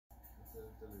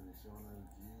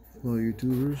Hello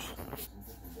YouTubers,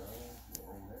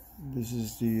 this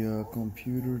is the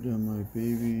computer that my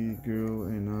baby girl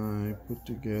and I put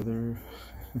together.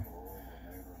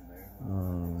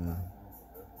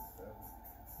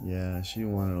 Yeah, she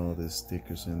wanted all these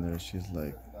stickers in there. She's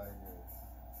like,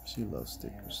 she loves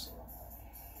stickers,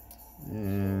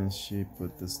 and she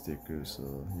put the stickers,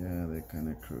 so yeah, they're kind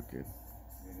of crooked,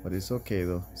 but it's okay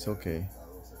though, it's okay.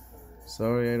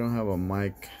 Sorry I don't have a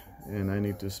mic and I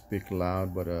need to speak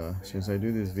loud, but since I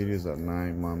do these videos at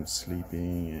night, mom's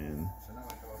sleeping and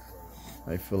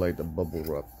I feel like the bubble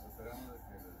wrap,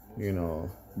 you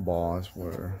know, boss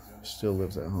where still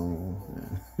lives at home.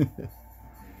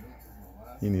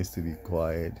 He needs to be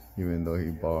quiet even though he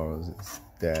borrows his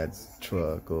dad's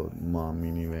truck or mom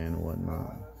minivan or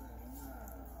whatnot.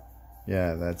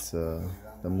 Yeah, that's the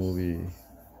movie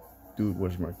Dude,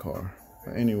 Where's My Car?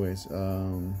 But anyways,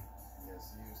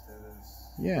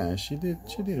 yeah, she did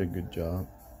a good job,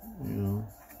 you know.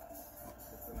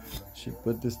 She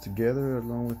put this together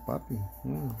along with Papi.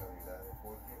 Yeah.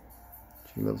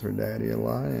 She loves her daddy a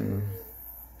lot, and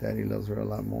daddy loves her a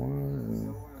lot more,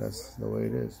 and that's the way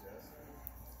it is.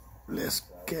 Let's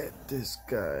get this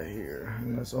guy here.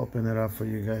 Let's open it up for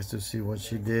you guys to see what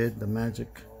she did, the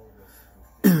magic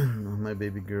of my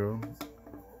baby girl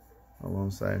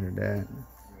alongside her dad.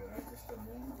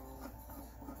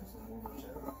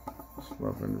 Just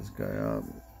roughing this guy up.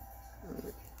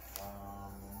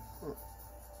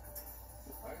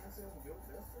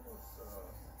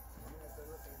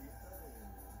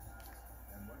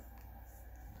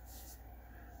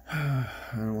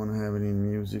 I don't want to have any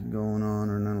music going on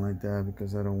or nothing like that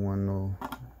because I don't want no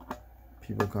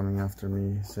people coming after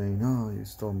me saying, "Oh, you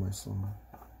stole my song."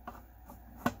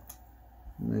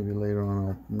 Maybe later on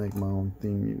I'll make my own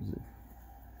theme music.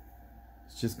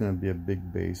 It's just gonna be a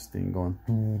big bass thing going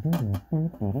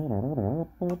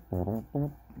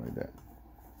like that.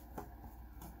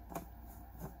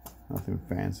 Nothing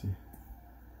fancy.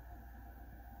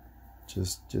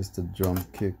 Just a drum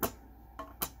kick.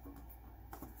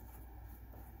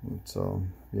 So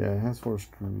yeah, it has 4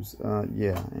 screws.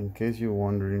 Yeah, in case you're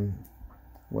wondering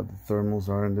what the thermals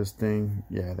are in this thing,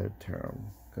 yeah, they're terrible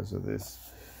because of this.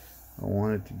 I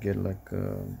wanted to get like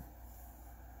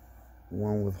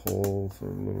one with holes or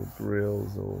little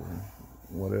drills or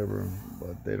whatever,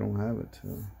 but they don't have it.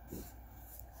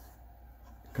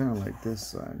 Kind of like this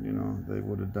side, you know, they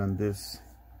would have done this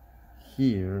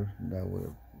here, that would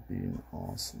have been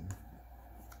awesome,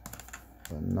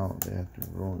 but no, they had to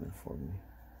ruin it for me.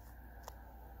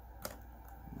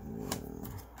 Yeah.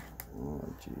 Oh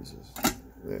Jesus,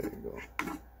 there you go.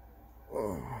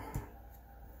 Oh.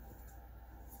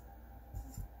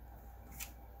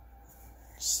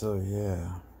 So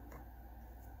yeah,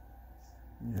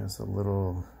 it's a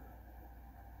little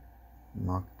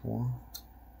Noctua.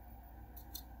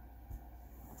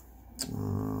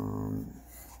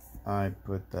 I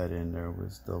put that in there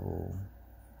with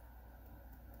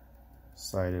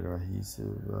double-sided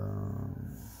adhesive,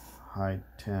 high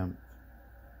temp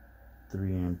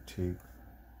 3M tape,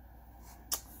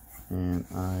 and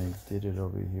I did it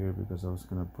over here because I was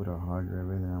gonna put a hard drive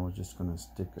in and I was just gonna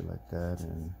stick it like that,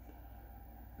 and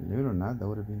believe it or not, that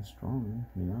would have been strong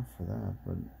enough for that.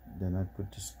 But then I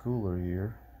put this cooler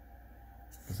here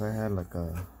because I had like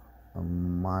a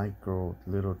micro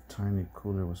little tiny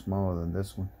cooler, was smaller than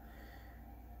this one,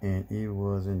 and it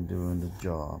wasn't doing the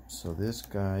job. So this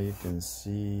guy, you can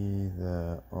see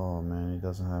that, oh man, he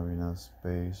doesn't have enough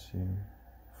space here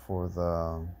for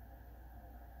the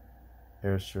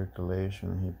air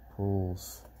circulation. He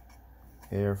pulls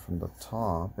air from the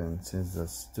top, and since the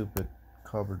stupid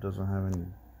cover doesn't have any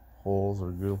holes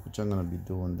or grills, which I'm gonna be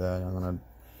doing that. I'm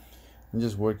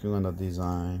just working on the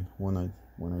design. When I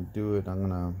do it, I'm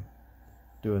gonna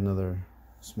do another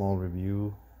small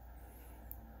review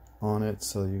on it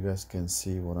so you guys can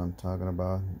see what I'm talking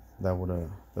about.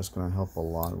 That's gonna help a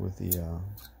lot with the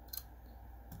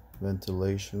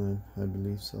ventilation, I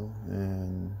believe so.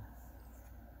 And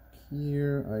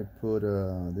here I put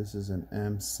this is an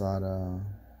SATA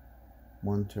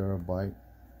 1 terabyte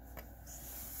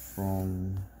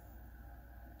from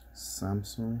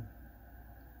Samsung.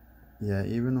 Yeah,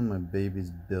 even on my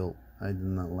baby's build, I do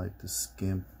not like to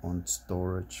skimp on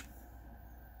storage.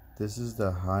 This is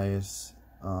the highest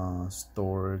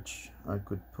storage I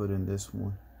could put in this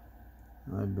one.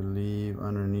 I believe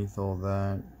underneath all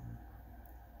that,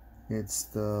 it's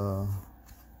the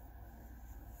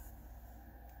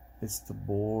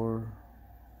board.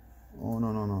 Oh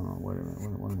no, wait a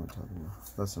minute, what am I talking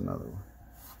about? That's another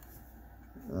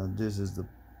one. This is the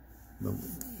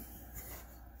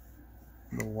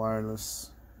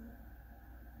wireless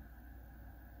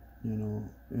you know,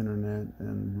 internet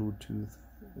and Bluetooth.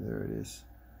 There it is.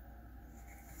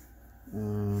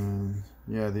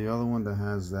 Yeah, the other one that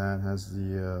has that has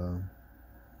the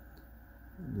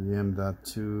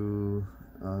M.2,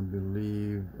 I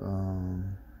believe.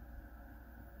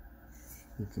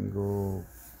 You can go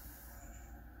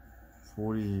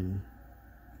 40,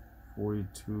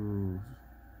 42,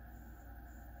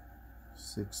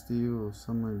 60 or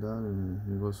something like that, and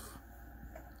it goes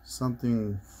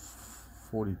something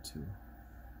 42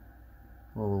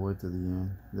 all the way to the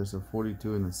end. There's a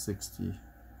 42 and a 60,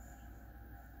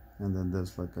 and then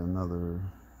there's like another,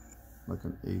 like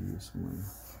an 80 or something.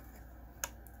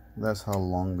 That's how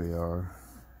long they are.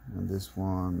 And this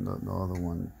one, the other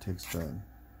one takes that,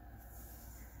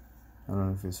 I don't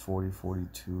know if it's 40,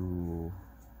 42,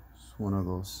 it's one of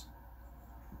those.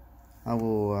 I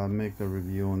will make a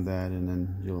review on that, and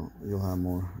then you'll have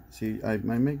more. See, I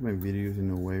make my videos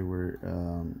in a way where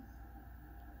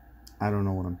I don't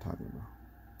know what I'm talking about,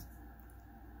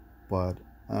 but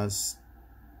as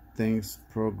things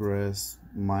progress,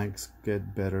 mics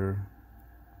get better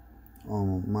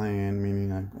on my end,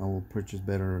 meaning I will purchase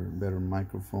better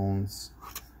microphones,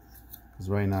 because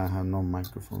right now I have no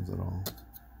microphones at all.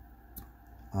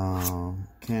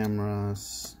 Camera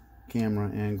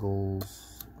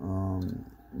angles,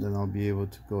 then I'll be able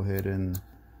to go ahead and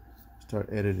start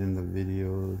editing the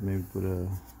videos, maybe put a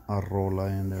rola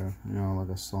in there, you know, like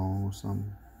a song or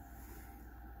something.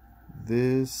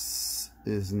 This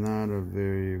is not a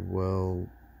very well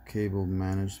cable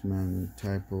management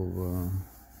type of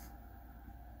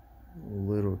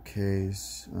little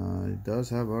case. It does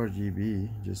have RGB,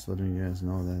 just letting you guys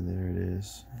know that. There it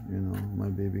is. You know, my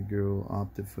baby girl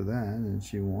opted for that and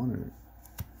she wanted it.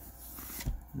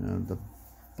 The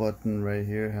button right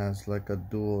here has like a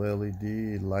dual LED.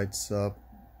 It lights up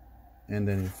and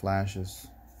then it flashes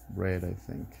red, I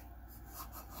think,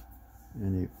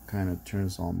 and it kind of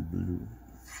turns on blue.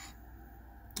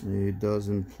 It does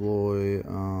employ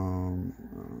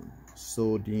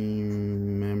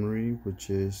sodium memory, which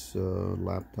is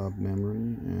laptop memory,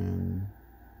 and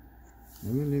I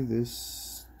believe this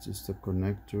is just a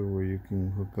connector where you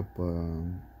can hook up a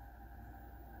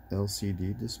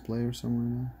LCD display or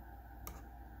something like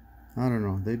that. I don't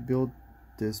know. They built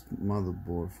this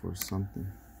motherboard for something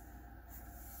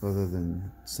other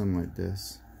than something like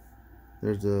this.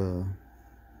 There's a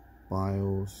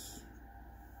BIOS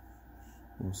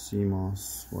or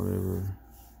CMOS, whatever,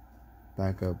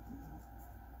 backup,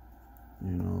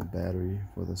 you know, battery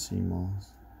for the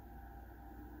CMOS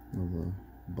or the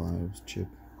BIOS chip.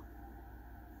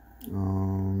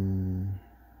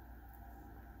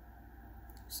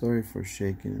 Sorry for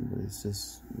shaking it, but it's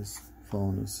just this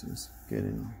phone is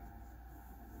getting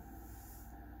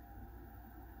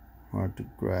hard to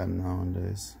grab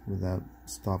nowadays without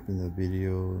stopping the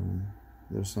video. And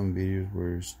there's some videos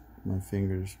where my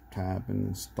fingers tap and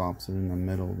it stops it in the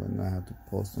middle, but I have to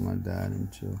post them like that.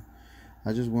 Until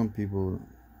I just want people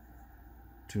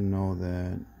to know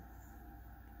that,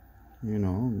 you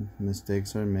know,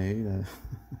 mistakes are made.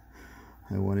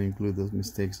 I want to include those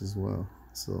mistakes as well.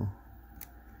 So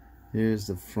here's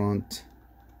the front,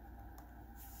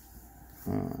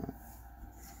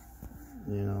 you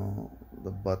know,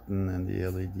 the button and the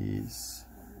LEDs.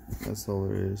 That's all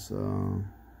there is.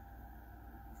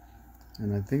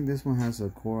 And I think this one has a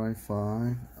Core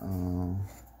i5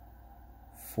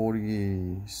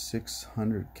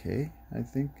 4600K, I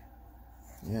think.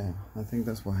 Yeah, I think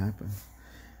that's what happened.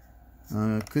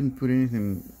 I couldn't put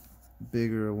anything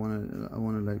bigger. I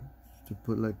wanted like to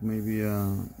put like maybe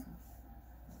a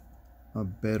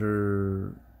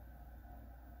better,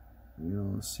 you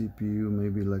know, CPU,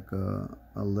 maybe like a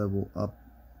level up,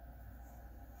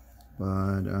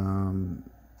 but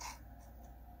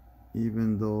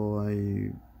even though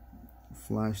I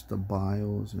flashed the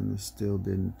BIOS and it still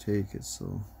didn't take it,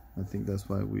 so I think that's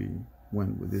why we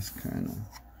went with this kind of,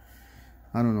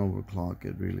 I don't overclock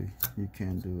it really. You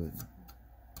can't do it.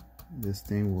 This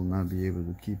thing will not be able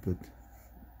to keep it,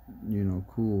 you know,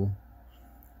 cool.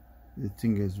 The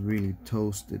thing is really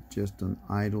toasted just on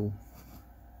idle,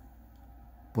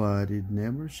 but it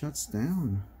never shuts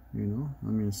down, you know.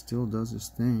 I mean, it still does its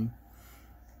thing.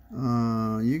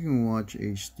 You can watch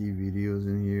HD videos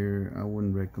in here. I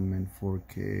wouldn't recommend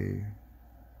 4K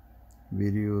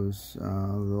videos,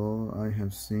 though I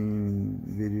have seen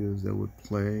videos that would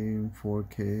play in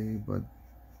 4K, but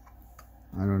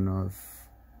I don't know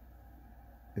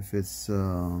if it's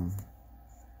an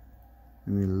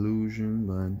illusion.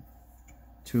 But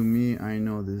to me, I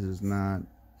know this is not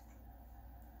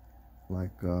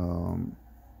like home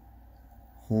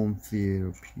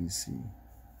theater PC.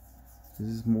 This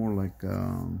is more like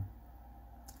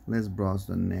let's browse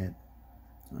the net.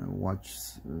 Watch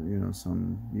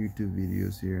some YouTube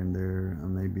videos here and there, or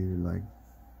maybe like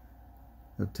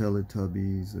the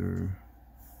Teletubbies or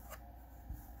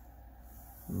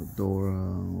Dora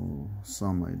or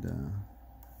something like that.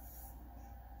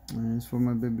 And it's for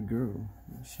my baby girl.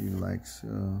 She likes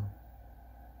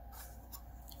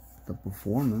the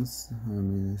performance. I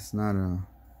mean, it's not a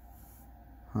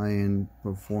high-end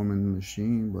performing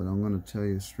machine, but I'm gonna tell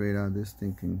you straight out, this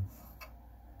thing can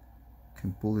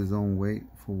pull his own weight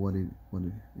for what it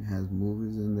has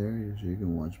movies in there, so you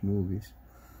can watch movies.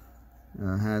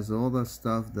 Has all the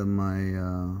stuff that my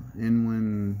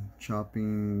in-win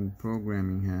chopping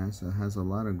programming has. It has a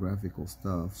lot of graphical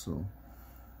stuff, so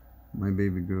my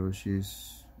baby girl,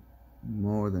 she's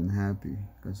more than happy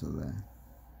because of that.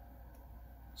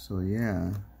 So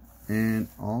yeah, and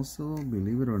also,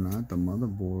 believe it or not, the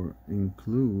motherboard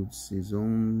includes its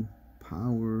own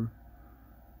power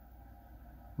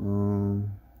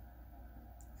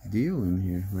deal in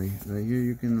here. Right here,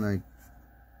 you can like,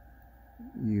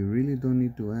 you really don't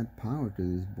need to add power to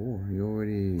this board. You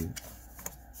already,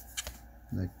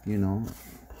 like,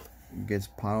 gets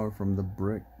power from the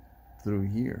brick through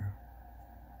here,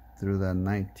 through that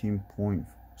 19 point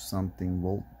something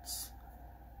volts.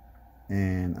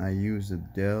 And I use a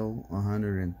Dell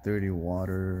 130 watt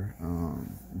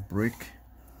brick.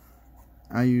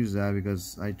 I use that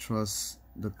because I trust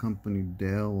the company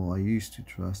Dell. Well, I used to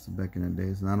trust back in the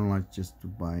days, and I don't like just to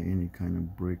buy any kind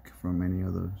of brick from any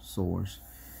other source.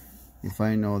 If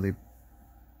I know they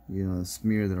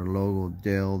smear their logo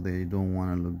Dell, they don't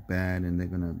want to look bad, and they're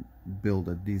gonna build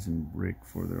a decent brick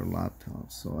for their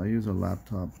laptops. So I use a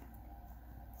laptop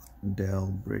Dell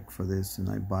brick for this, and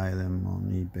I buy them on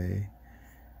eBay,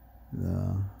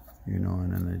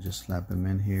 and then I just slap them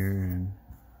in here, and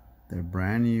they're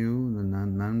brand new. There's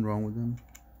nothing wrong with them.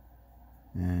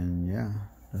 And yeah,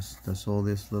 that's all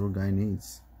this little guy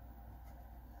needs.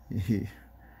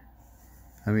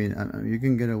 I mean, you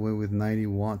can get away with 90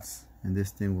 watts and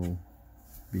this thing will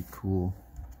be cool,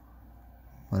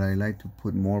 but I like to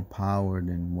put more power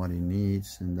than what it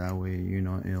needs, and that way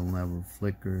it'll never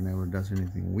flicker, never does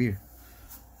anything weird.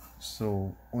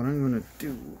 So what I'm gonna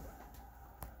do,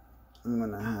 I'm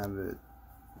gonna have it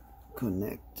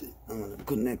connected. I'm gonna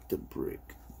connect the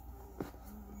brick.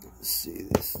 See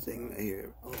this thing right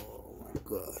here. Oh my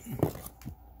god,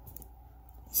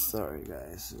 sorry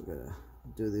guys, I'm gonna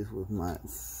do this with my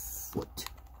foot.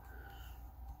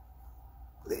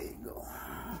 There you go.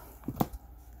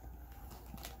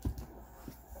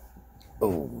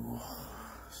 Oh,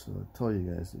 so I told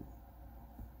you guys it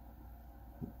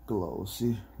glows.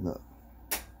 See, look.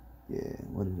 Yeah,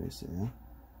 what did I say, huh?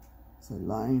 It's a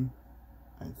line?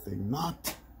 I think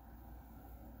not.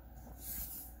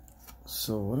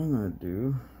 So what I'm gonna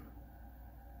do,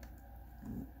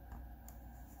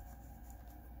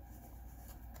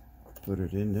 put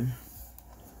it in there.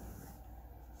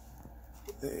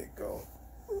 There you go.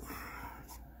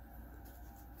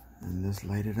 And let's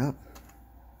light it up.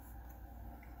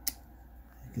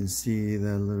 You can see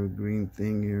that little green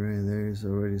thing here right there is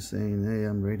already saying, hey,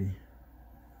 I'm ready.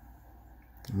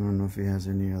 I don't know if it has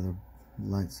any other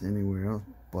lights anywhere else,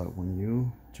 but when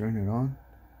you turn it on,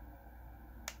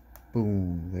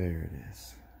 boom, there it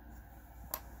is.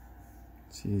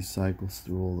 See, it cycles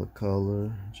through all the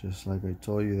color, just like I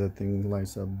told you. That thing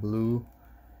lights up blue,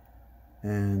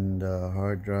 and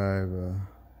hard drive,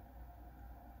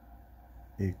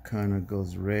 it kind of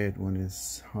goes red when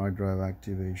it's hard drive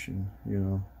activation.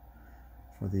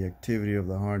 For the activity of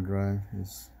the hard drive,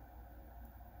 it's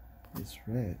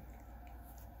red.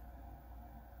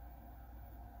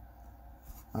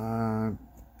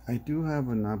 I do have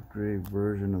an upgrade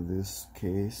version of this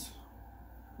case,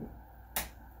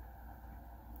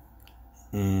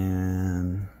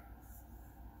 and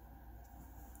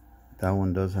that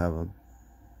one does have a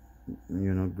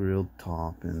grilled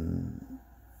top, and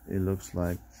it looks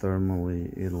like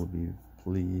thermally it'll be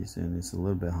pleased, and it's a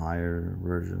little bit higher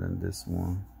version than this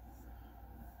one.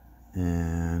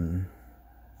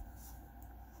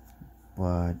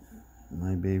 But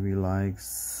my baby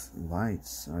likes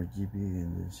lights, RGB,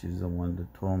 and she's the one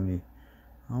that told me,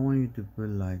 I want you to put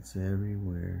lights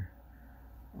everywhere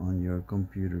on your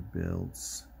computer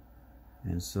builds,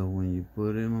 and so when you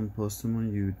put them and post them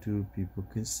on YouTube, people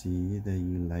can see that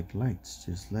you like lights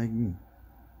just like me.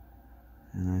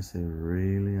 And I said,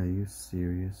 really, are you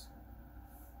serious?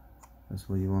 That's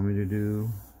what you want me to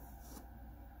do?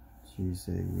 She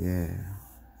said, yeah.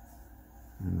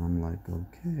 And I'm like,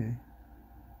 okay.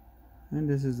 And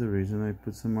this is the reason I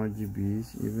put some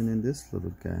RGBs even in this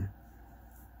little guy.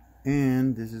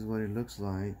 And this is what it looks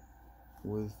like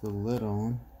with the lid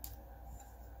on.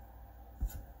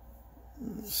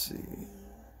 Let's see.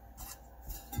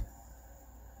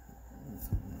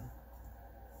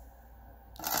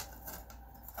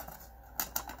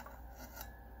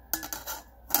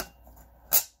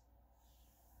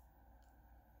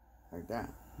 Like that.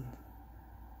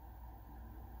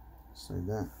 Just like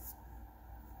that.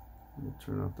 Let me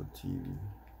turn off the TV.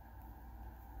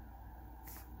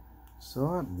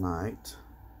 So at night,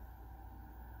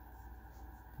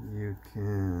 you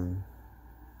can,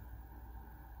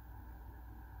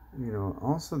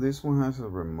 also this one has a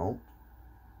remote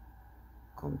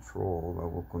control that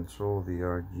will control the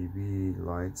RGB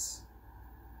lights,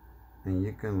 and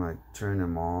you can like turn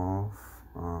them off.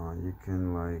 You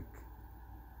can like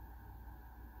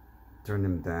turn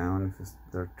them down if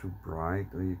they're too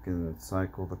bright, or you can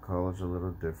cycle the colors a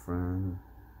little different.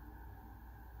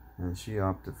 And she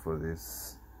opted for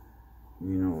this,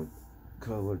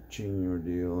 color changer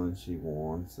deal, and she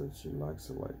wants it. She likes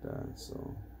it like that,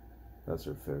 so that's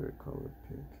her favorite color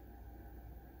pick.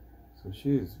 So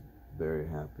she is very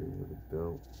happy with the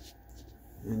build.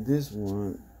 And this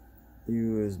one,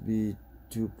 USB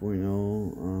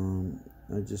 2.0.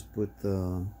 I just put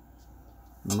the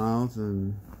mouse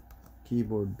and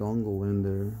keyboard dongle in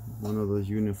there, one of those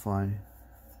Unify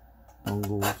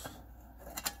dongles,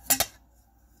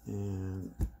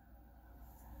 and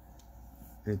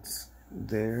it's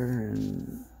there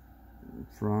in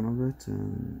front of it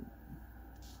and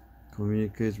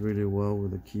communicates really well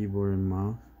with the keyboard and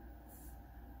mouse.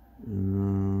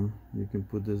 And you can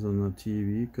put this on the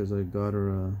TV, because I got her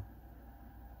a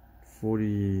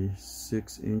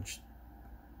 46-inch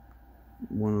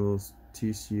one of those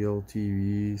TCL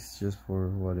TVs just for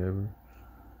whatever,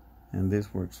 and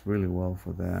this works really well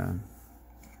for that.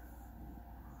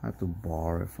 I had to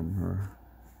borrow it from her.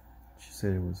 She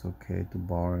said it was okay to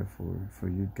borrow it for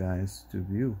you guys to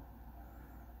view.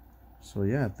 So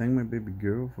yeah, thank my baby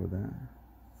girl for that.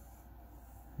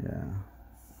 Yeah.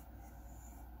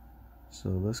 So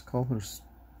let's call her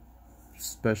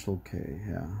Special K.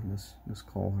 Yeah, let's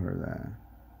call her that.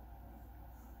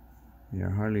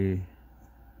 Yeah, hardly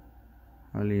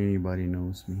anybody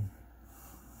knows me.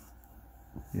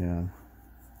 Yeah,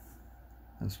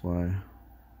 that's why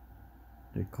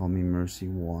they call me Mercy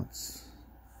Watts.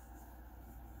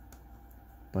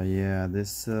 But yeah,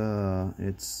 this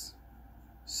it's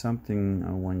something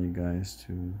I want you guys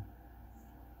to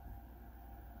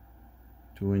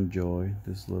enjoy,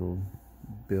 this little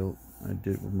build I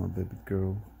did with my baby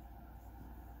girl.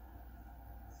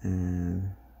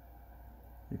 And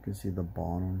you can see the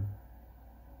bottom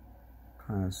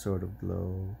kind of sort of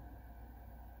glow.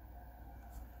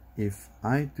 If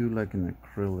I do like an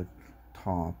acrylic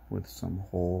top with some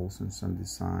holes and some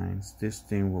designs, this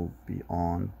thing will be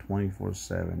on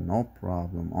 24/7, no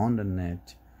problem, on the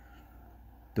net,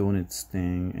 doing its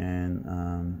thing.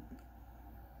 And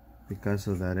because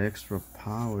of that extra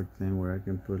power thing where I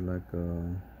can put like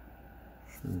a,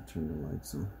 let me turn the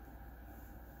lights on.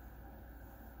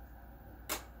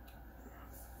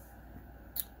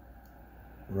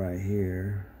 Right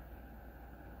here,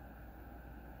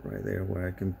 right there, where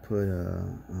I can put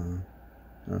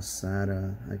a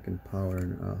SATA. I can power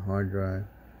a hard drive,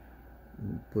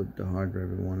 put the hard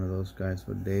drive in one of those guys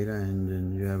for data, and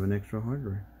then you have an extra hard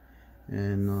drive.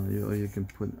 And you can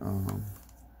put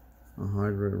a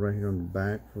hard drive right here on the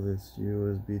back for this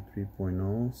USB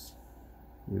 3.0s.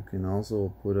 You can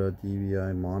also put a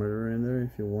DVI monitor in there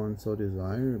if you want so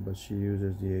desire, but she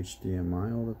uses the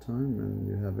HDMI all the time, and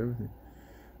you have everything.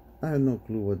 I have no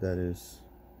clue what that is.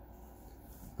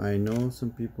 I know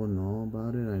some people know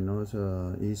about it. I know it's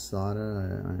a eSATA.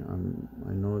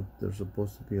 I know they're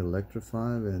supposed to be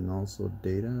electrified and also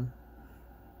data,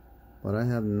 but I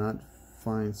have not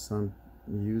find some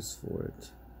use for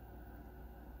it.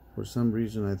 For some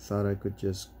reason, I thought I could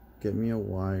just get me a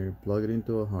wire, plug it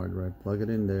into a hard drive, plug it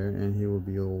in there, and he will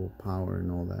be all power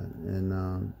and all that.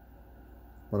 And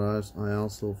but I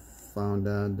also found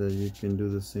out that you can do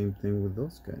the same thing with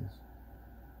those guys.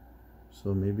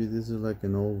 So maybe this is like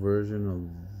an old version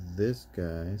of this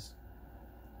guys,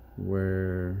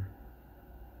 where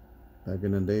back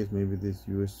in the days, maybe this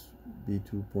USB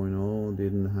 2.0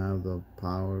 didn't have the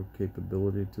power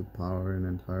capability to power an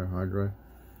entire hard drive.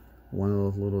 One of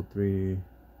those little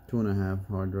 2.5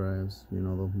 hard drives, the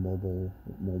mobile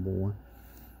one.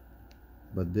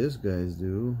 But this guys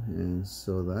do, and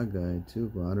so that guy too.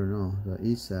 But I don't know, the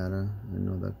eSATA, I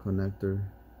know that connector.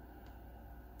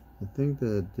 I think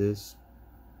that this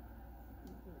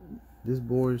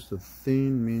board is the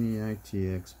thin mini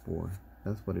ITX board.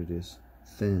 That's what it is,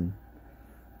 thin.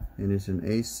 And it's an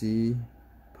AC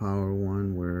power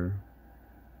one where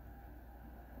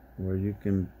you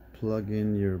can plug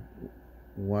in your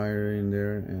wire in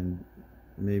there and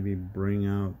maybe bring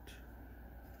out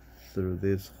through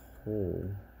this hole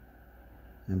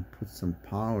and put some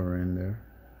power in there,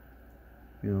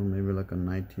 you know, maybe like a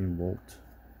 19 volt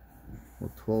or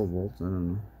 12 volts, I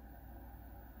don't know,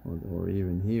 or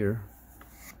even here.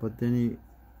 But then he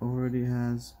already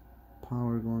has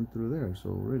power going through there, so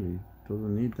really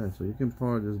doesn't need that. So you can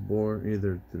power this board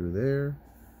either through there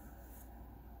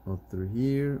or through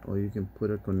here, or you can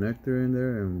put a connector in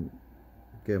there and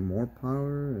get more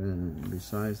power, and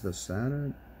besides the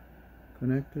SATA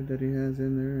connector that he has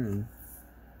in there,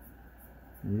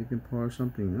 and you can power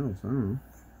something else, I don't know,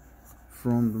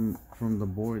 from the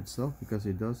board itself, because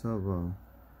it does have a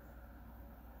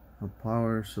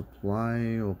power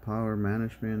supply or power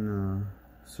management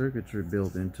circuitry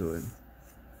built into it.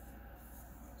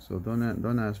 So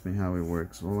don't ask me how it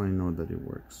works. All I know that it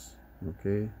works.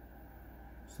 Okay,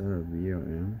 is that a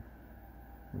VRM,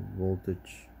 a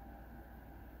voltage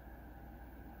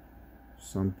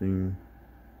something?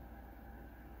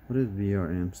 What does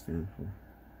VRM stand for?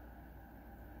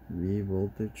 V,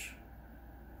 voltage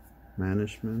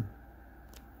management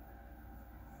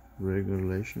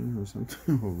regulation or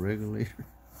something, or regulator.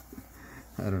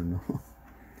 I don't know.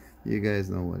 You guys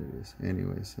know what it is.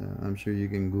 Anyways, I'm sure you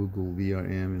can Google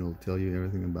VRM, it'll tell you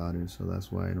everything about it. So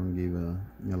that's why I don't give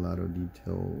a lot of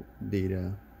detailed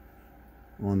data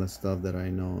on the stuff that I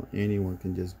know. Anyone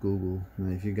can just Google. Now,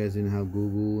 if you guys didn't have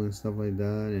Google and stuff like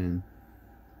that, and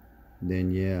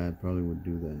then yeah, I probably would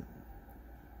do that.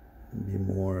 Be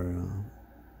more,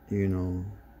 you know,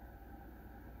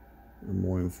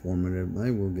 more informative. I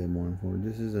will get more informative.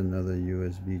 This is another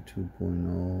USB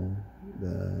 2.0,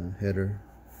 the header.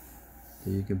 So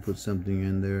you can put something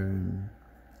in there, and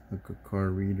like a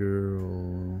card reader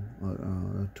or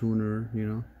a tuner, you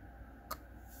know.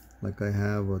 Like I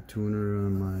have a tuner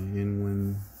on my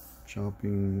N1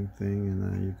 chopping thing,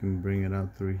 and you can bring it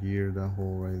out through here, that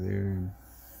hole right there, and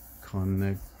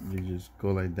connect. You just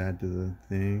go like that to the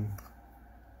thing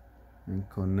and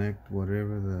connect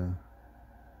whatever the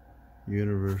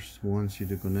universe wants you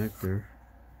to connect there,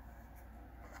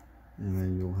 and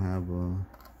then you'll have a.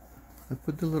 I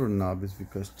put the little knobbies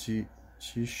because she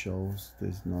shows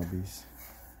these knobbies.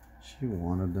 She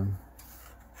wanted them.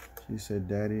 She said,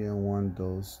 "Daddy, I want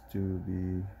those to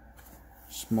be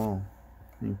small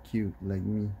and cute like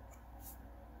me."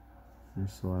 And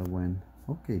so I went,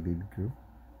 "Okay, baby girl."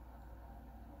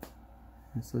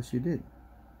 And so she did.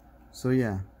 So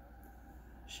yeah,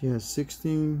 she has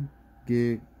 16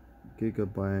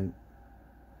 gigabyte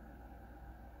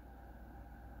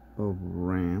of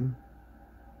RAM.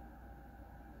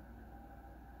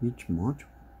 Each module.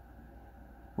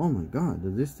 Oh my god,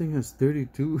 this thing has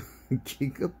 32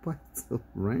 gigabytes of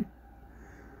RAM?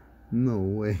 No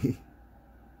way.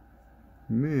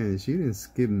 Man, she didn't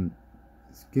skimp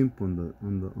on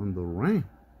the RAM.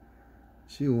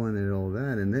 She wanted all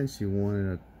that, and then she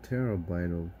wanted a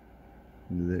terabyte of,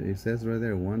 it says right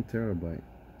there, 1 terabyte.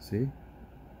 See?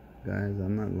 Guys,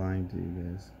 I'm not lying to you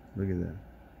guys. Look at that.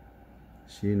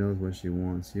 She knows what she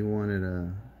wants. She wanted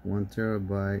a 1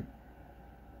 terabyte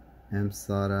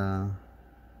SATA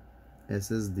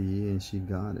SSD, and she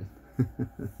got it.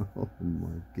 Oh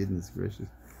my goodness gracious.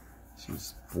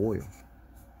 She's spoiled.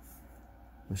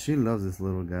 But she loves this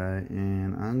little guy,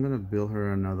 and I'm gonna build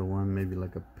her another one, maybe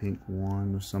like a pink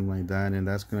one or something like that, and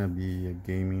that's gonna be a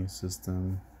gaming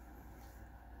system.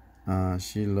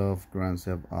 She loves Grand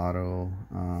Theft Auto.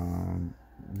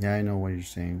 Yeah, I know what you're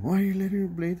saying. Why are you letting her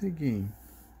play the game?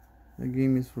 That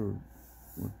game is for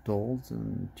adults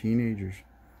and teenagers.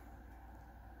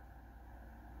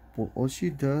 But all she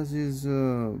does is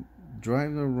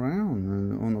drive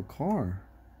around on a car,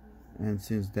 and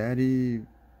since Daddy,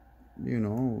 you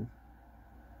know,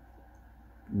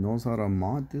 knows how to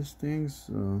mod these things,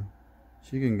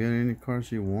 she can get any car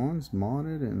she wants, mod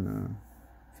it, and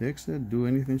fix it, do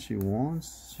anything she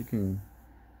wants. She can,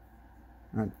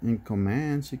 in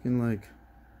command, she can like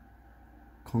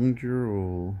conjure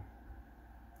or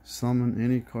summon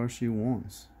any car she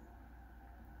wants.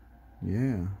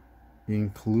 Yeah,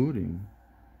 including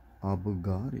a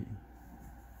Bugatti.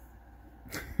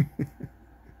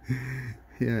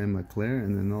 Yeah, and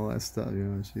McLaren and all that stuff, you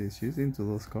know. She's into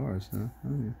those cars, huh? I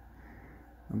mean,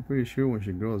 I'm pretty sure when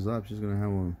she grows up, she's gonna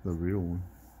have the real one.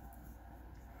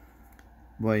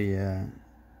 But yeah,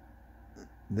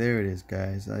 there it is,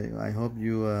 guys. I hope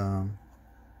you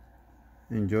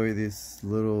enjoy this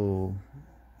little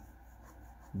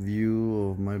view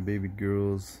of my baby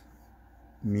girl's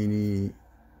thin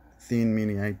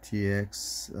mini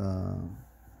ITX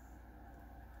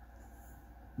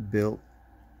built.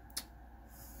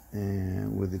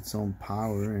 and with its own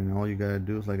power, and all you gotta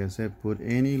do is, like I said, put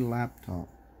any laptop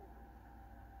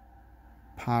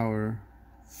power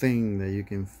thing that you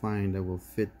can find that will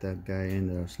fit that guy in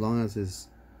there, as long as it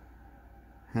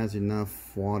has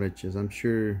enough wattages. I'm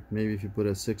sure maybe if you put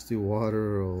a 60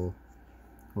 water or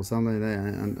something like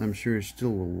that, I'm sure it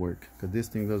still will work, because this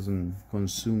thing doesn't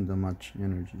consume that much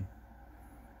energy.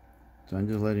 So I'm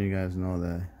just letting you guys know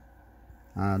that.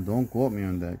 Don't quote me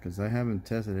on that, because I haven't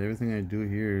tested it. Everything I do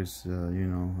here is, you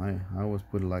know, I always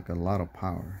put like a lot of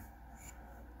power.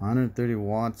 130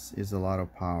 watts is a lot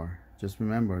of power. Just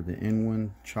remember, the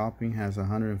in-wind chopping has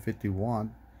 150 watt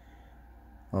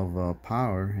of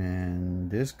power,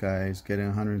 and this guy is getting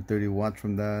 130 watts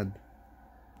from that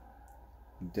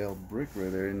Dell brick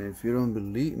right there. And if you don't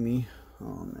believe me,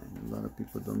 oh man, a lot of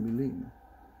people don't believe me.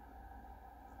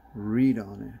 Read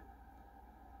on it.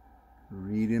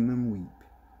 Read him and weep.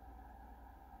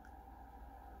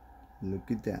 Look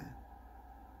at that.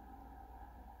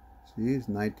 See, it's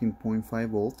 19.5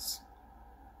 volts.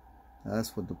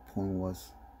 That's what the point was.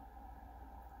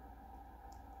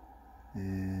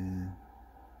 And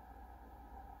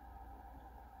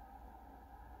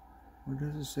where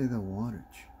does it say the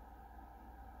wattage?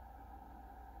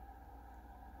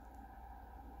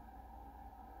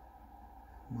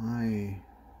 I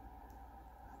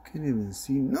can't even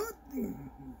see nothing.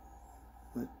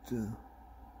 But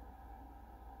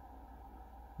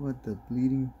what the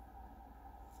bleeding?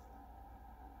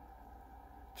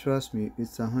 Trust me,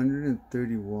 it's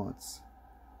 130 watts.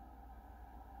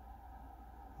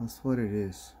 That's what it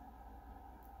is.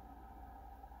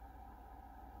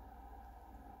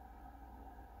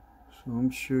 So I'm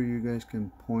sure you guys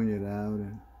can point it out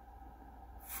and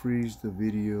freeze the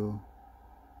video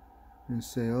and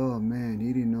say, oh man,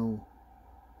 he didn't know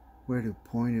where to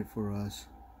point it for us.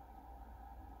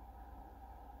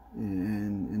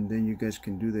 And then you guys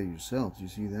can do that yourselves. You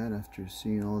see that? After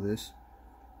seeing all this,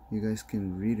 you guys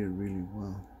can read it really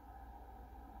well.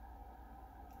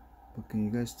 But can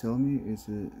you guys tell me, is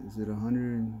it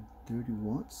 130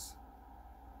 watts?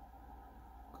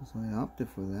 Because I opted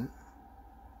for that.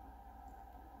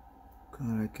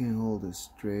 God, I can't hold it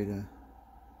straight. I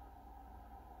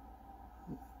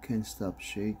can't stop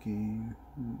shaking.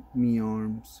 Me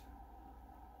arms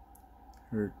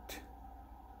hurt.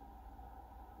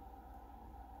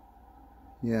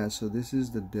 Yeah, so this is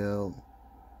the Dell,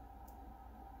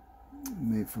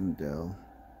 made from Dell.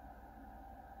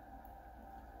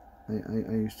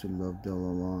 I used to love Dell a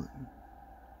lot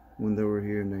when they were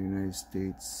here in the United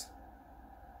States.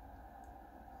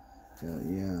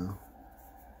 Yeah.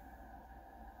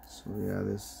 So yeah,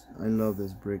 I love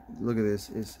this brick. Look at this.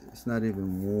 It's not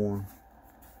even warm.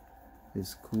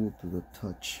 It's cool to the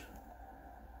touch.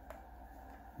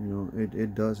 You know,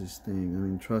 it does its thing. I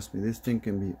mean, trust me, this thing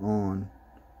can be on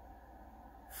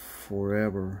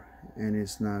forever and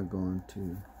it's not going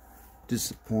to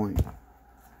disappoint.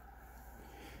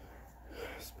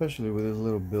 Especially with this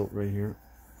little build right here.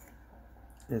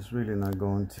 It's really not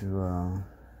going to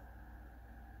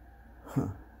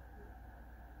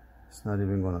it's not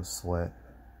even gonna sweat.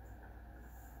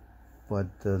 But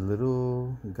the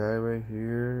little guy right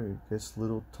here, it gets a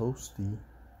little toasty.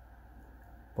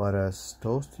 But as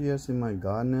toasty as it might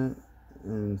gotten it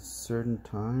in certain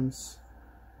times,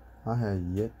 I had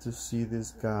yet to see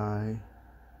this guy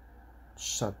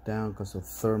shut down because of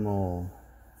thermal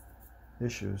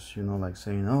issues. You know, like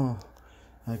saying, oh,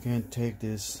 I can't take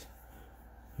this,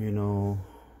 you know,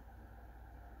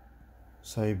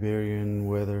 Siberian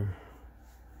weather.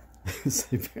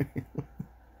 Siberian.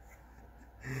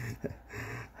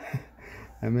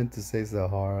 I meant to say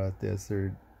Sahara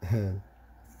Desert.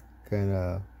 Kind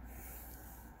of,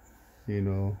 you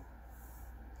know,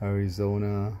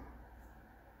 Arizona,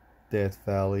 Death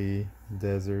Valley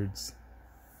deserts.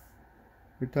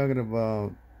 We're talking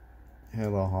about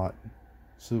hella hot,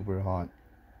 super hot.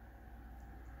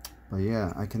 But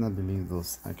yeah, I cannot believe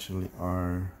those actually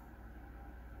are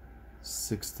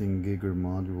 16 giga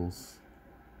modules.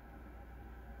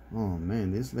 Oh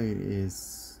man, this lady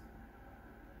is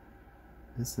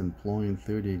employing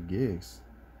 38 gigs.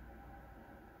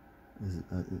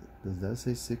 Does that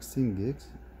say 16 gigs?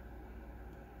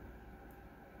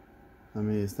 I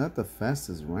mean, it's not the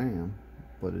fastest RAM,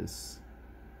 but it's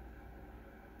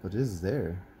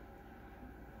there.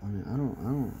 I mean, I don't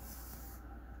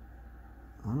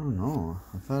know.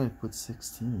 I thought I put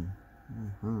 16.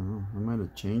 I don't know. I might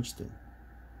have changed it.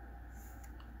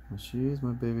 Well, she is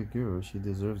my baby girl. She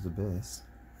deserves the best.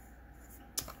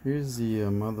 Here's the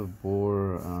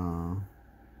motherboard.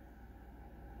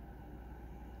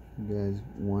 You guys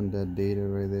want that data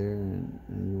right there, and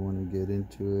you want to get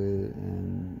into it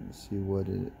and see what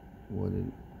it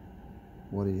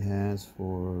what he has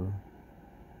for.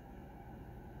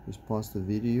 Just pause the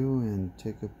video and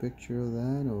take a picture of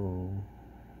that, or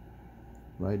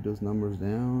write those numbers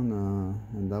down,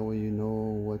 and that way you know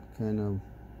what kind of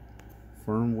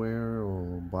firmware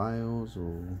or BIOS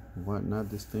or whatnot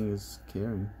this thing is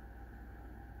carrying.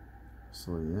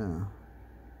 So yeah,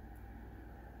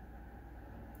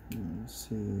 let's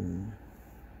see.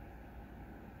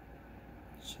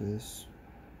 Just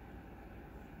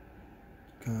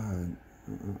God,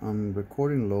 I'm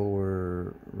recording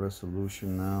lower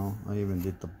resolution now. I even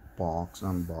did the box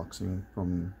unboxing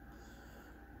from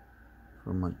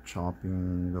my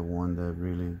chopping, the one that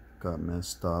really got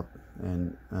messed up,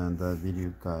 and that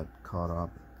video got caught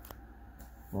up.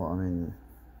 Well, I mean,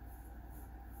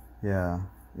 yeah,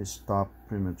 it stopped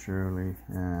prematurely,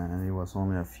 and it was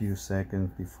only a few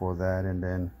seconds before that, and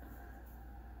then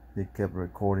it kept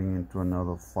recording into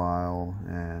another file,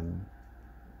 and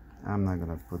I'm not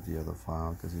gonna put the other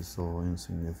file because it's so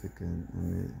insignificant. I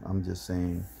mean, I'm just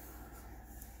saying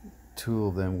 2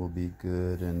 of them will be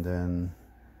good, and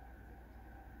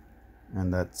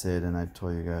that's it. And I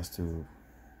told you guys to,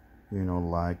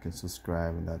 like and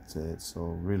subscribe, and that's it.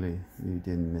 So really, you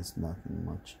didn't miss nothing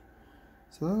much.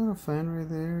 So that little fan right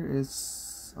there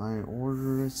is, I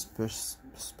ordered it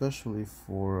especially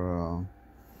for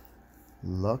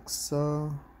Luxa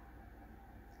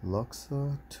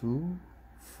 2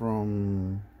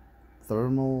 from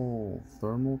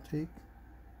Thermaltake.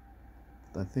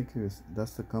 I think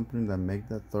that's the company that make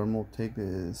that. Thermaltake.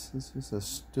 This is a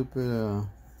stupid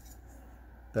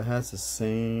that has the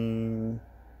same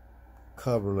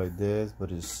cover like this,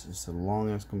 but it's a long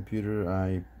ass computer.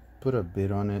 I put a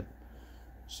bid on it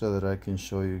so that I can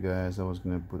show you guys. I was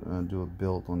gonna do a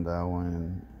build on that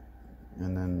one,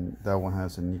 and then that one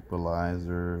has an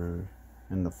equalizer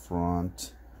in the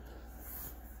front,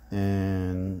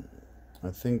 and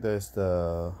I think that's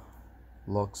the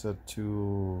Luxa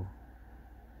 2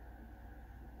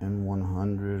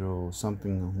 N100 or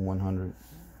something 100.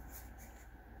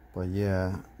 But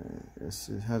yeah, it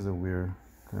has a weird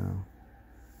kind of,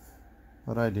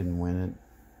 but I didn't win it.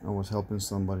 I was helping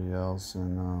somebody else,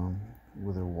 and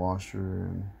with a washer,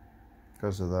 and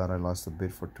because of that I lost a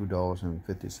bid for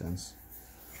 $2.50.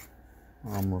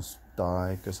 I almost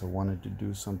died because I wanted to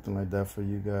do something like that for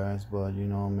you guys, but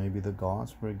maybe the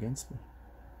gods were against me.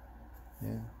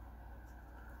 Yeah,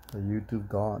 the YouTube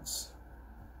gods.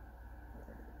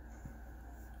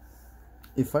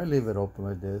 If I leave it open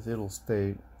like this, it'll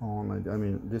stay on. I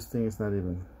mean, this thing is not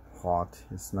even hot.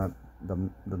 It's not.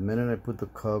 The minute I put the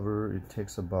cover, it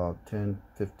takes about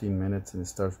 10-15 minutes, and it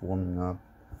starts warming up,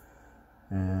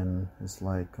 and it's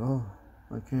like, oh,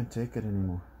 I can't take it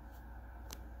anymore.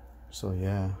 So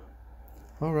yeah,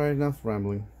 all right, enough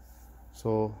rambling.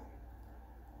 So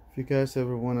if you guys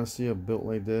ever want to see a build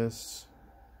like this,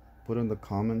 put in the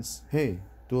comments, hey,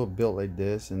 do a build like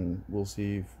this, and we'll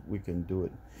see if we can do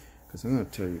it. Because I'm going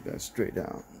to tell you guys straight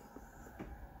out,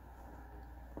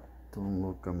 don't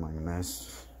look at my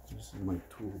mess. This is my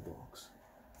toolbox.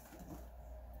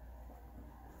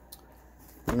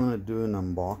 I'm going to do an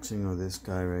unboxing of this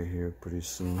guy right here pretty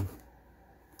soon.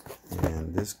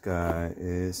 And this guy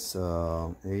is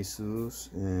Asus,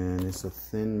 and it's a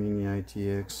thin mini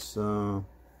ITX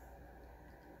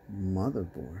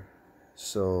motherboard.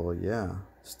 So yeah,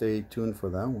 stay tuned for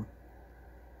that one.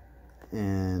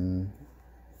 And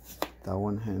that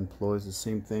one employs the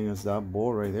same thing as that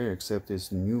board right there, except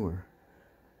it's newer.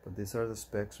 But these are the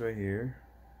specs right here.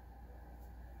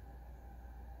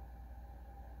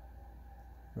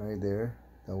 Right there.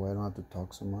 That way I don't have to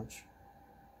talk so much.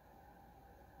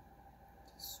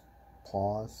 Just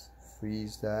pause,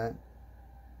 freeze that.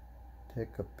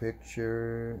 Take a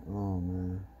picture. Oh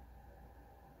man.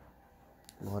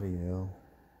 Bloody hell.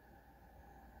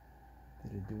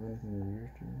 Did it do anything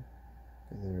weird to me?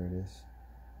 Okay, there it is.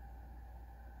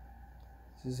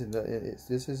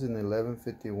 This is an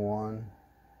 1151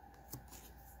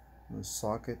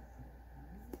 socket.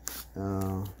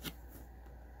 Yeah.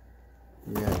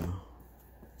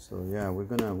 So yeah, we're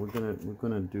gonna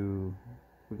do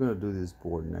this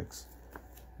board next.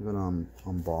 We're gonna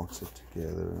unbox it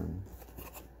together,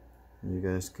 and you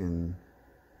guys can,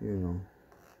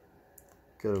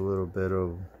 get a little bit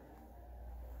of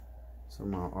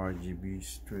some RGB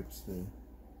strips there.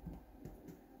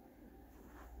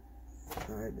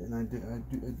 Alright, and I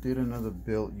did another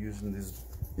build using this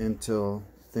Intel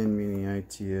thin mini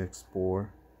ITX board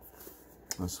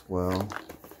as well.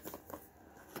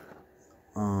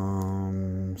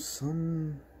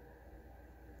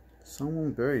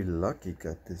 Someone very lucky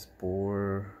got this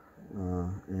board,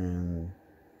 and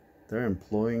they're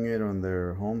employing it on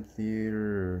their home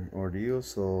theater ordeal,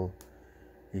 so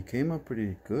it came up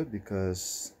pretty good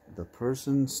because the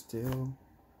person still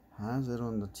has it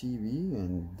on the TV,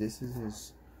 and this is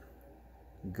his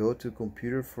go-to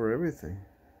computer for everything.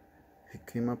 It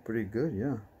came up pretty good,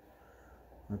 yeah.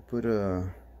 I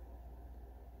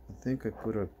think I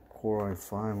put a Core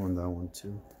i5 on that one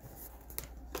too.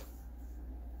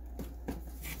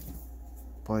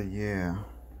 But yeah,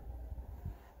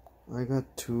 I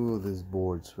got two of these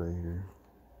boards right here.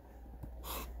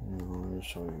 Let me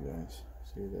show you guys.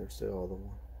 See, there's the other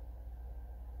one.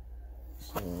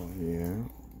 So yeah,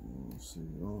 let's see.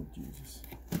 Oh Jesus,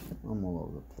 I'm all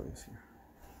over the place here.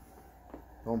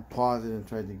 Don't pause it and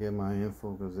try to get my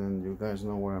info, because then you guys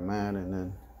know where I'm at, and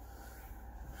then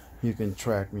you can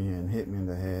track me and hit me in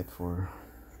the head for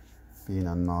being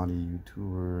a naughty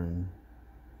YouTuber and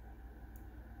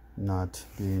not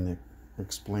being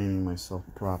explaining myself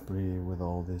properly with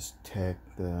all this tech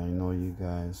that I know you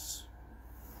guys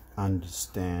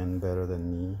understand better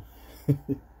than me.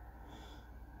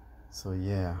 So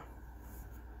yeah,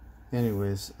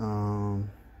 anyways,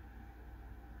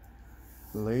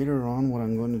 later on what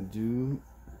I'm going to do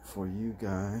for you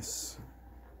guys,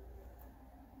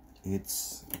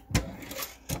 it's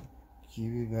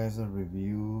give you guys a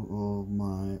review of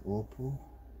my Oppo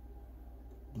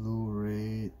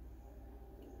Blu-ray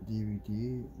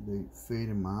DVD. They fade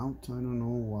them out. I don't know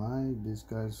why. These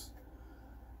guys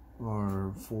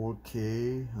are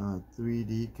 4K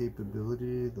 3D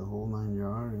capability, the whole 9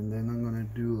 yards. And then I'm gonna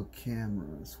do a camera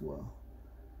as well,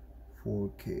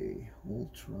 4K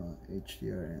Ultra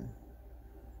HDRN,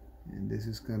 and this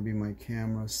is gonna be my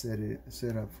camera set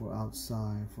up for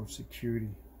outside for security.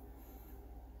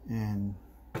 And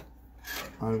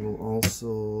I will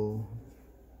also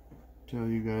tell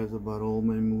you guys about all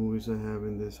my movies I have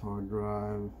in this hard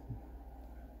drive.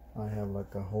 I have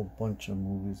like a whole bunch of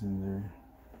movies in there,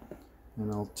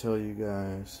 and I'll tell you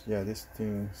guys, yeah, this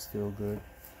thing is still good.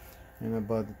 And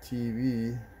about the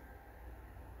TV,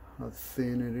 how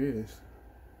thin it is.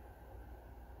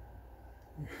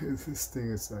 This thing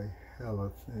is like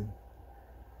hella thin,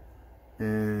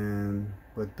 and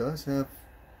but does have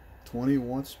 20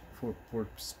 watts for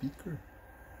speaker.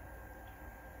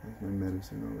 That's my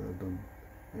medicine over there,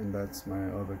 and that's my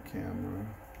other camera,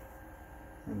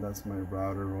 and that's my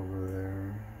router over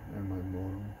there, and my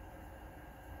modem,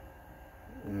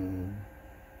 and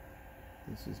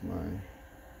this is my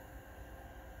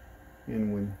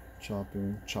in-wind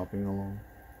chopping along.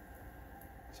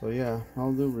 So yeah,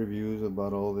 I'll do reviews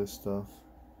about all this stuff,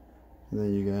 and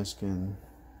then you guys can.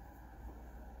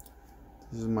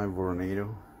 This is my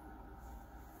Vornado.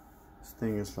 This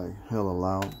thing is like hella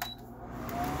loud.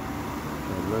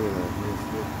 But look at that,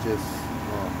 it's just,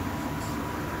 oh.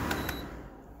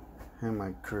 And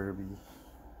my Kirby.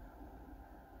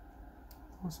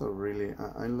 Also really,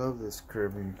 I love this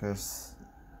Kirby because,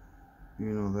 you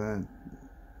know, that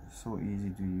it's so easy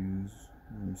to use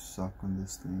when you suck on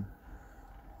this thing.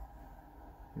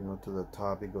 You know, to the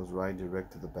top, it goes right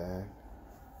direct to the bag.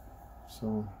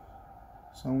 So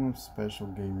someone special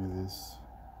gave me this.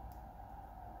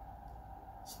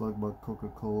 Slugbug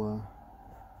Coca-Cola,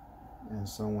 and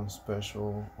someone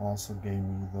special also gave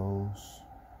me those.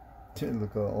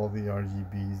 Look at all the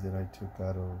RGBs that I took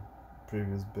out of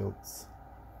previous builds.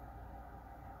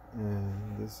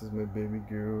 And this is my baby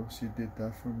girl. She did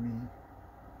that for me.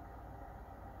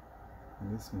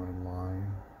 And this is my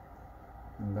line.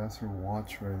 And that's her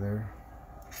watch right there.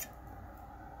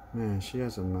 Man, she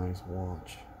has a nice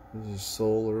watch. This is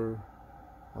solar,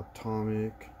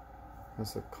 atomic,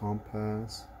 has a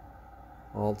compass,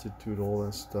 altitude, all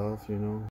that stuff, you know.